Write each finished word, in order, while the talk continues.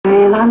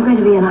I'm going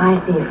to be in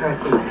IC for a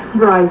few minutes.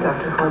 Right,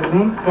 Dr.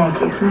 Courtney. Thank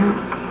you.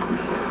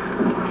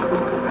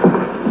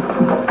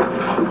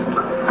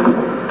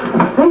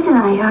 Listen,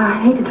 I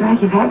hate to drag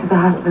you back to the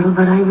hospital,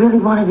 but I really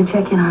wanted to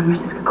check in on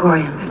Mrs.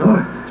 Krikorian before.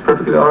 Oh, it's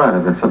perfectly all right.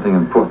 I've got something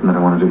important that I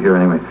want to do here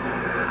anyway.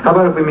 How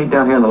about if we meet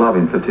down here in the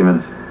lobby in 15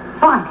 minutes?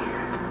 Fine.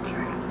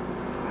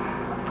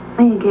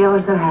 Lee and Gail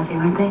were so happy,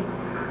 weren't they?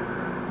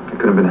 They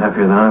could have been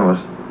happier than I was.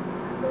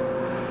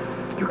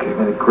 You gave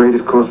me the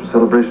greatest cause for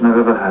celebration I've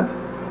ever had.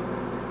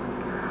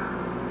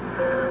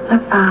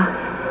 Look,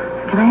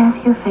 can I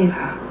ask you a favor?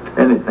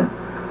 Anything.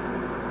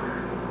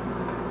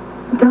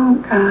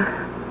 Don't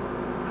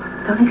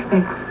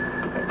expect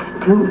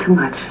too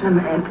much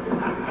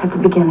at the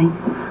beginning.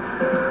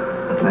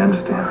 I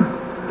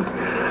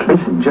understand.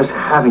 Listen, just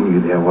having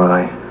you there while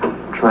I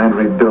try and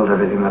rebuild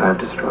everything that I've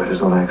destroyed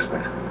is all I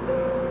expect.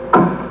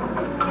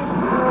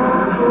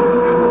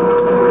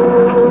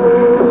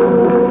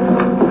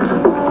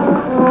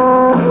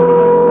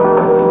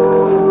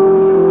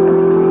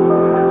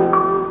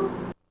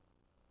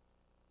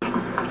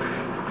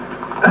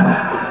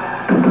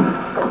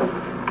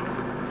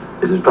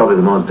 This is probably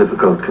the most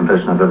difficult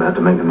confession I've ever had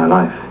to make in my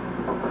life.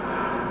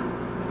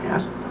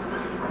 Yes.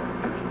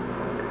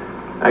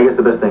 I guess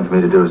the best thing for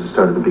me to do is to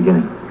start at the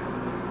beginning.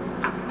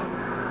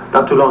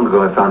 Not too long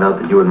ago, I found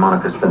out that you and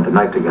Monica spent the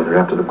night together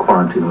after the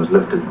quarantine was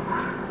lifted.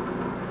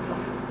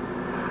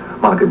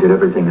 Monica did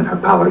everything in her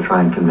power to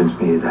try and convince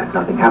me that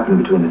nothing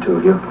happened between the two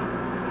of you,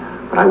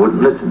 but I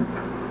wouldn't listen.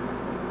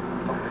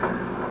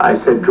 I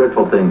said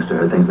dreadful things to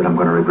her, things that I'm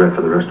going to regret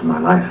for the rest of my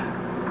life.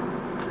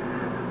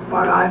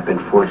 But I've been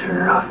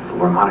fortunate enough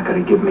for Monica to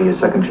give me a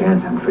second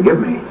chance and forgive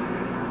me.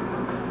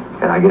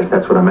 And I guess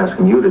that's what I'm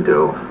asking you to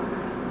do.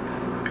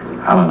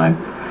 Alan,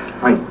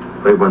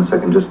 Wait 1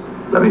 second. Just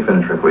let me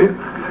finish, Rick, will you?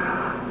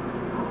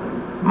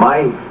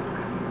 My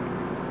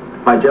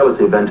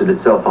jealousy vented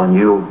itself on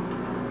you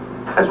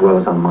as well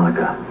as on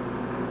Monica.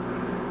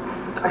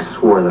 I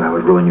swore that I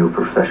would ruin you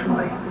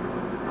professionally.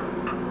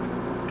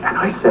 And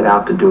I set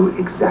out to do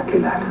exactly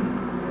that.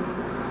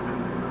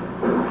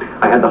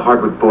 I had the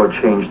Hardwick board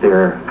change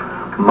their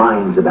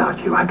minds about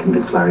you. I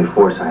convinced Larry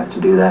Forsythe to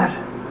do that.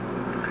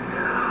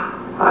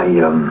 I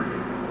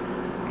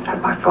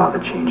had my father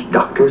change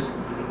doctors.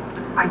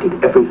 I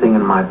did everything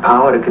in my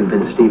power to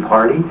convince Steve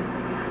Hardy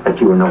that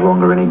you were no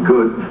longer any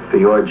good for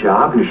your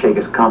job and to shake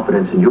his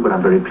confidence in you, but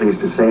I'm very pleased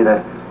to say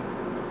that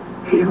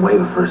he didn't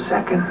waver for a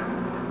second.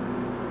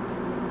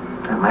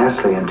 And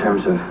lastly, in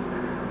terms of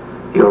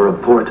your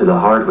report to the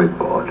Hardwick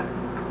board,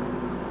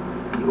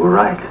 you were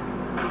right.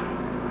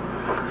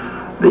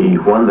 The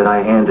one that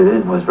I handed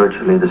in was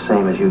virtually the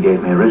same as you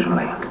gave me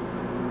originally.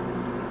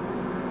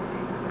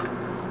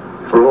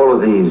 For all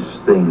of these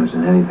things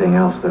and anything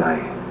else that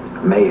I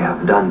may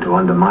have done to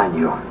undermine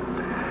you,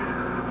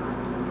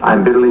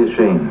 I'm bitterly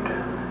ashamed.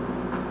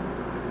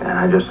 And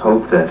I just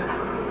hope that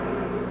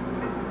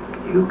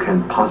you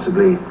can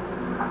possibly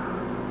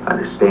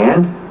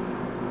understand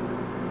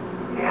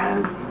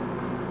and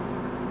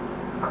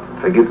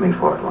forgive me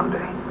for it one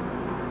day.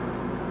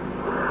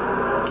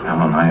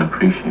 Alan, I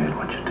appreciate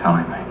what you're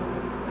telling me.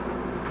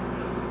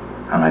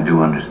 And I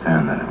do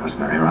understand that it was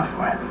very rough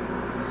for you.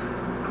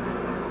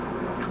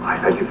 I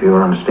thank you for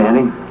your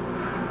understanding.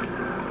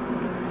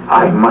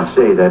 I must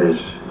say that is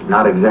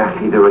not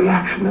exactly the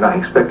reaction that I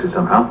expected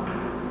somehow.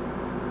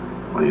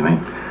 What do you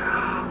mean?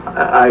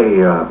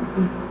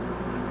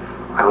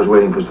 I was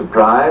waiting for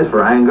surprise,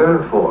 for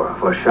anger,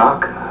 for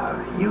shock.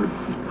 You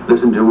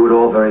listened to it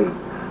all very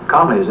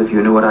calmly, as if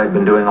you knew what I'd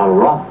been doing all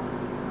along.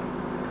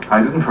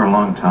 I didn't for a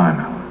long time,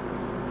 Alan.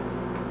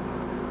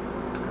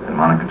 And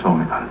Monica told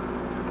me about it.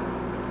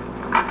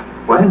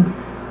 When?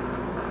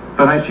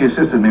 The night she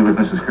assisted me with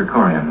Mrs.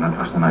 Krikorian. That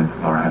was the night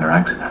Laura had her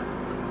accident.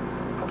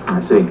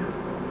 I see.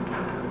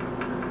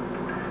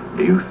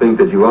 Do you think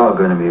that you are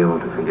going to be able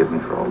to forgive me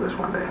for all this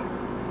one day?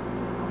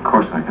 Of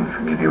course I can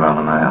forgive you,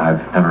 Alan.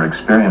 I've never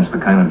experienced the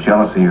kind of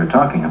jealousy you're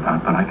talking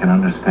about, but I can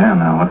understand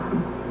now what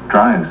would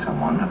drive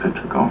someone if it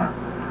took over.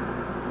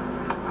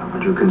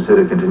 Would you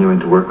consider continuing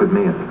to work with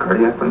me at the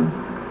cardiac wing?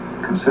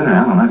 Consider,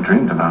 Alan, I've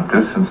dreamed about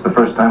this since the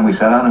first time we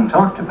sat down and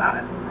talked about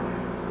it.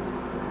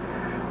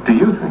 Do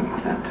you think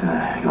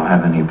that you'll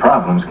have any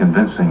problems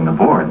convincing the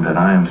board that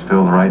I am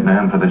still the right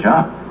man for the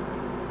job?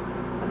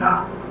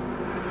 No.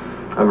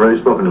 I've already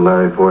spoken to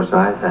Larry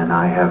Forsythe, and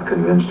I have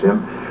convinced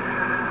him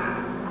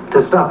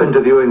to stop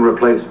interviewing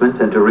replacements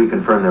and to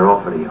reconfirm their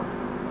offer to you.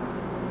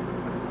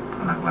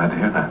 Well, I'm glad to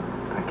hear that.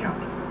 Thank you.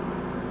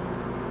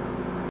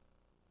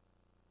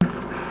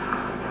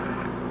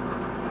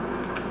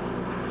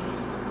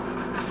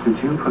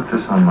 Did you put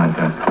this on my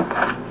desk?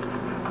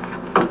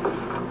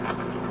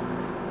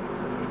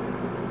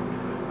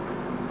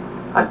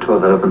 I tore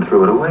that up and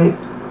threw it away.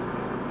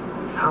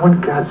 How in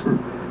God's name?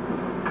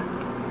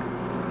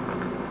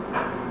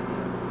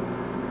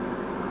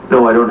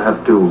 No, I don't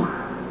have to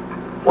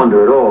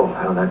wonder at all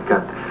how that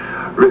got...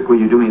 Rick, will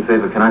you do me a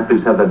favor? Can I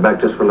please have that back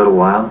just for a little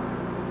while?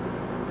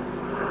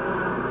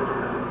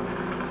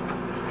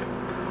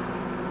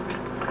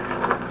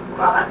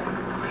 Well,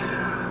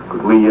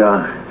 could we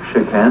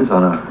shake hands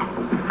on a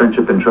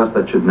friendship and trust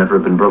that should never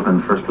have been broken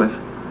in the first place?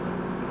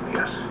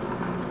 Yes.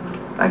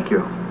 Thank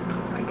you.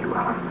 Thank you,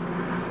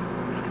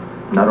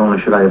 Alan. Not only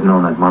should I have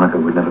known that Monica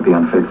would never be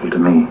unfaithful to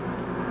me,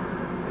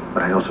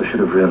 but I also should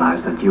have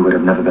realized that you would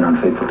have never been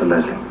unfaithful to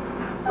Leslie.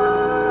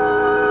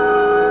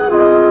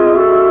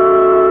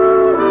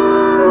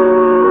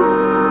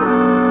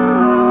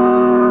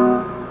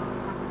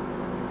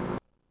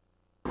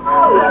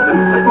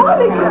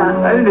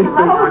 I didn't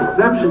expect a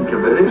reception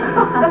committee.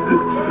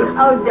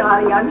 Oh,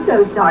 darling, I'm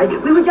so sorry.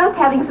 We were just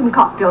having some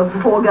cocktails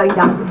before going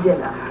down to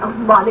dinner. Oh,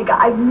 Monica,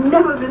 I've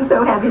never been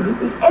so happy to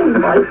see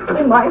anyone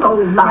in my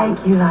whole life.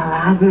 Thank you,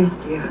 Laura. I've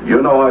missed you.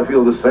 You know I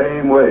feel the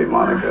same way,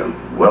 Monica.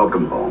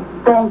 Welcome home.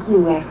 Thank you,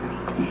 Rick.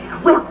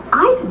 Well,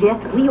 I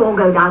suggest we all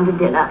go down to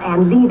dinner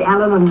and leave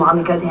Alan and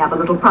Monica to have a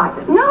little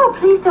privacy. No,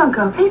 please don't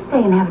go. Please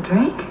stay and have a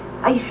drink.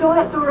 Are you sure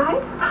that's all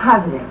right?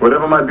 Positive.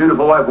 Whatever my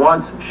beautiful wife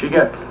wants, she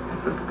gets.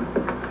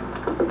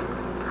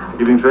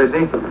 Evening, Tracy.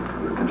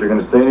 If you're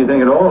going to say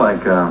anything at all,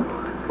 like,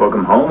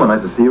 welcome home and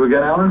nice to see you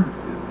again, Alan?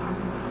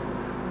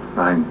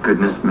 My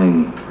goodness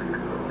me.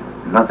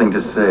 Nothing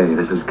to say.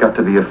 This has got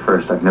to be a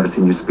first. I've never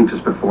seen you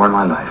speechless before in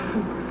my life.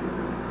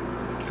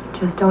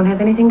 Just don't have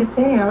anything to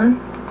say, Alan.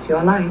 It's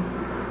your life.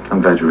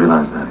 I'm glad you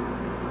realize that.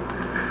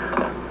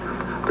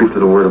 Brief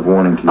little word of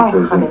warning to you, Oh,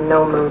 Tracy. I'm in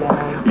no mood,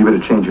 Alan. You better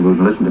change your mood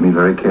and listen to me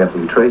very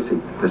carefully. Tracy,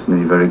 listen to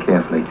me very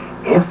carefully.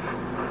 If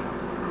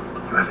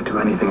you ever do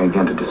anything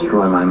again to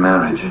destroy my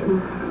marriage,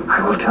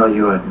 I will tell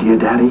your dear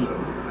daddy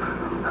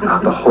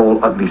about the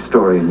whole ugly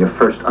story in your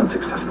first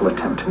unsuccessful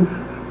attempt.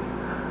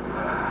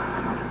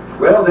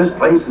 Well, this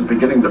place is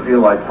beginning to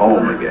feel like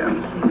home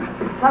again.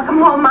 Welcome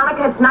home,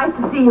 Monica. It's nice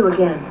to see you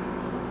again.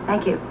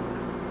 Thank you.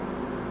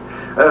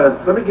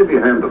 Let me give you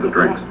a hand with the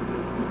drinks.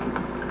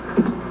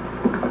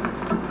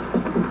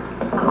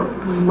 Oh,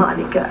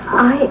 Monica,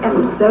 I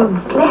am so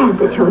glad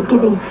that you're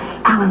giving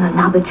Alan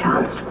another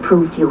chance to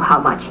prove to you how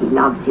much he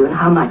loves you and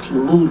how much he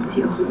needs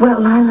you. Well,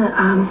 Lila,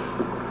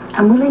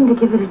 I'm willing to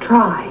give it a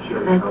try.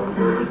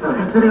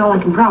 That's really all I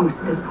can promise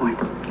at this point.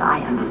 I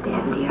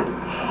understand, dear.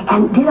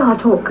 And did our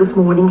talk this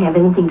morning have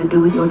anything to do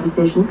with your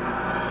decision?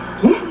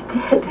 Yes, it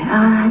did.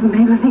 I haven't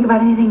been able to think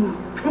about anything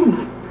since.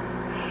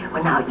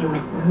 Well, now, you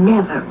must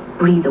never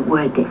breathe a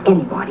word to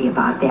anybody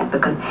about that,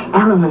 because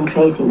Alan and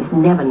Tracy must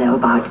never know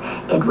about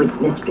Edward's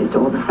mistress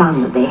or the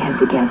son that they had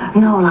together.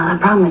 No, Lila, I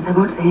promise I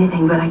won't say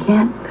anything, but I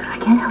can't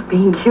help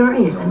being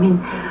curious. I mean,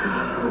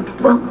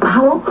 well,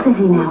 how old is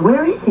he now?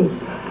 Where is he?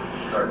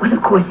 Well,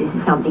 of course, this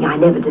is something I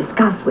never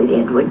discussed with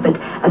Edward, but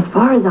as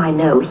far as I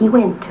know, he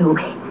went to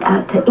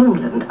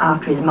England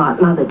after his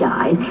mother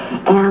died,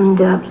 and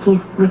he's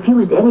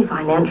refused any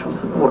financial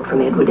support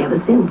from Edward ever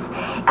since.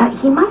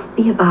 He must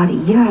be about a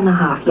year and a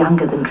half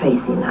younger than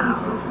Tracy now.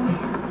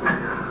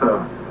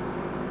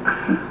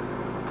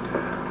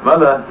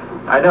 Mother,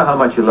 I know how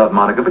much you love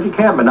Monica, but you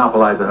can't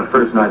monopolize her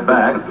first night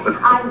back.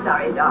 I'm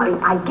sorry,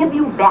 darling. I give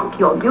you back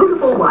your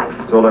beautiful wife.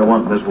 That's all I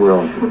want in this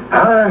world.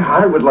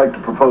 I would like to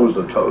propose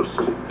a toast.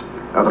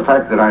 Now, the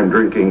fact that I'm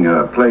drinking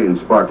plain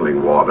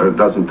sparkling water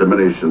doesn't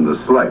diminish in the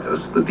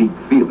slightest the deep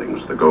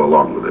feelings that go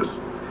along with this.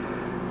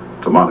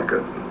 To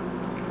Monica,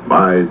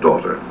 my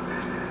daughter,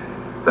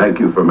 thank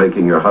you for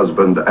making your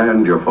husband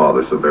and your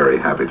father so very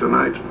happy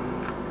tonight.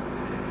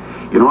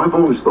 You know, I've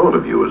always thought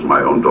of you as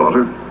my own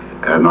daughter,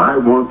 and I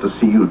want to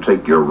see you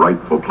take your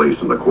rightful place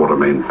in the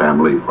Quartermain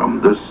family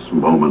from this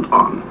moment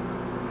on.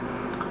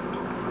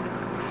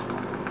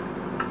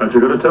 Aren't you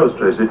going to toast,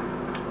 Tracy?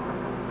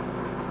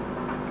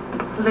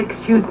 Well,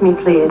 excuse me,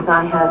 please.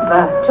 I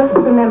have just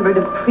remembered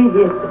a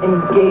previous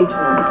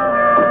engagement.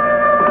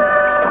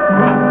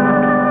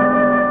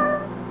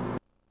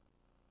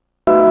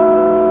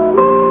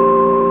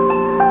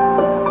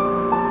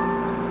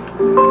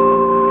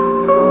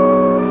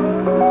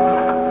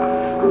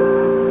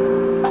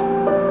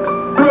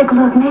 Rick,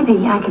 look,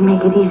 maybe I can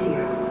make it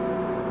easier.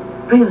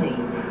 Really.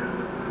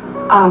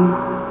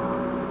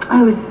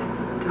 I was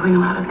doing a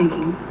lot of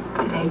thinking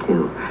today,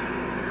 too.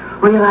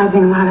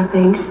 Realizing a lot of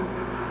things.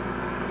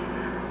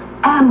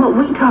 And what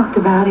we talked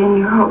about in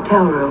your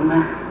hotel room,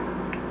 a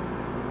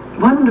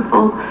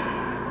wonderful,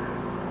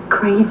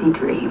 crazy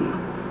dream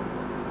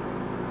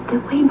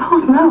that we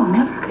both know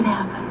never could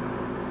happen.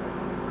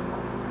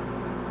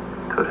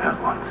 Could have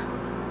once.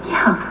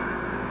 Yeah.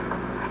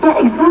 Yeah,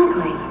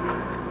 exactly.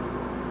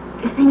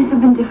 Things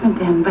have been different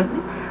then, but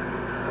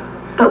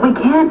we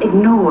can't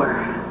ignore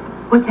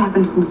what's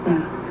happened since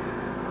then.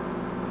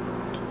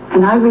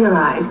 And I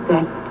realized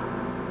that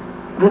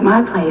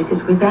my place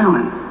is with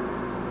Alan.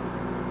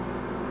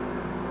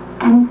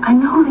 And I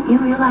know that you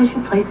realize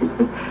your place is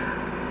with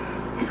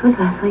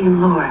Leslie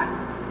and Laura.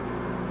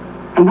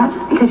 And not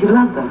just because you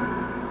love them,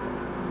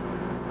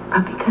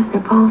 but because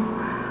they're both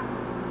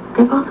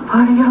a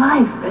part of your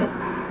life.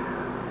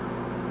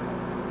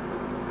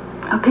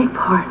 A big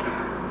part.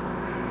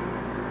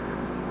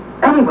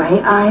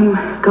 Anyway, I'm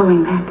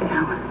going back to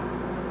Alan.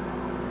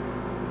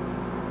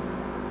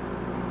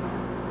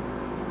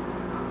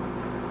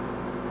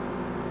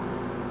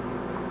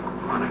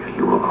 Monica,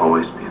 you will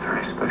always be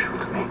very special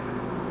to me.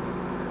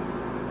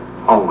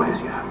 Always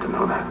you have to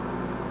know that.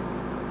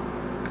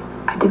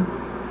 I do.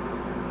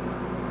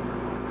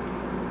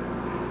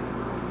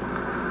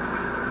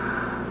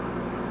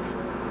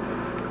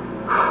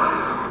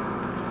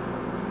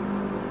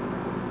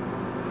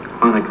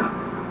 Monica.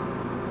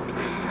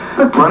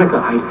 Look, Monica,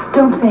 I...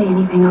 don't say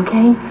anything,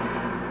 okay?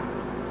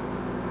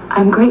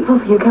 I'm grateful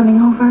for you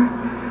coming over.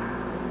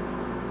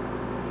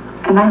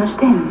 And I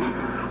understand.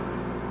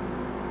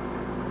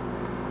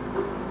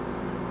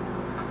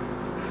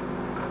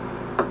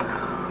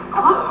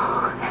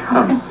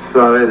 I'm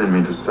sorry, I didn't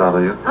mean to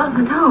startle you. Oh,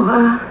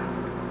 no,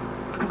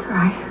 it's all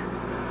right.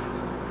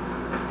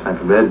 Time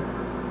for bed.